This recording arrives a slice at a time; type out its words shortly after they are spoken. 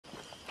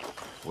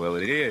Well,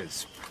 it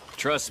is.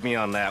 Trust me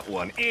on that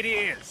one. It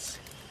is.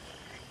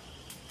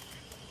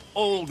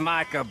 Old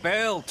Micah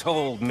Bell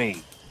told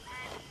me.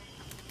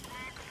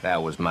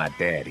 That was my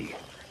daddy.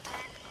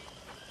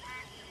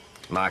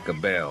 Micah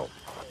Bell.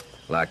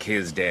 Like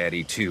his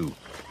daddy, too.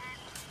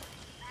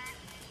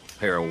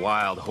 Pair of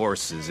wild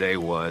horses, they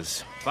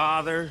was.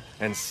 Father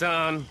and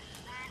son.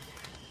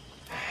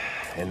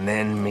 And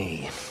then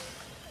me.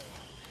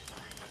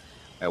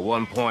 At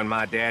one point,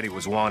 my daddy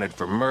was wanted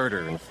for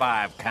murder in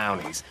 5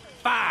 counties.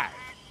 5!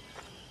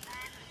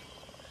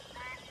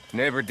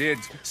 Never did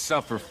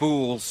suffer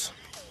fools.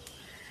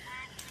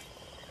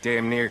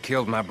 Damn near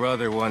killed my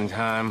brother one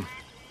time.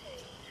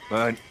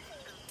 But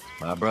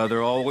my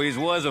brother always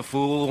was a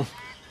fool.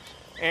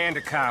 And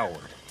a coward.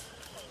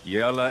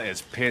 Yellow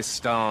as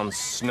pissed on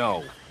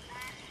snow.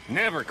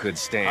 Never could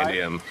stand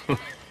him.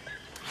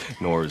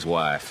 Nor his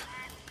wife.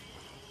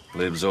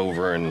 Lives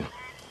over in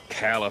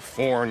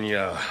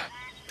California.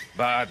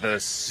 By the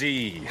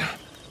sea.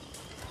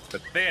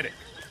 Pathetic.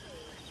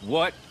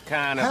 What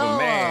kind of a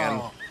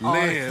man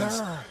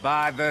lives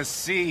by the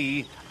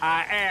sea,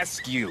 I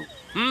ask you?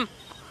 Hmm?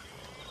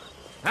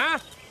 Huh?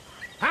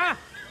 Huh?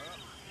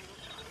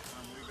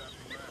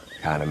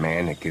 Kind of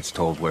man that gets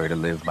told where to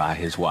live by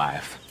his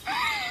wife.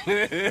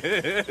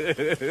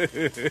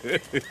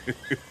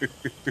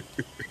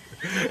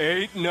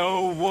 Ain't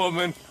no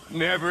woman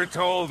never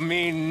told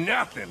me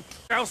nothing.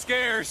 How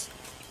scares?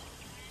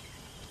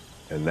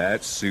 And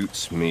that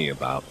suits me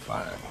about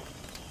fine.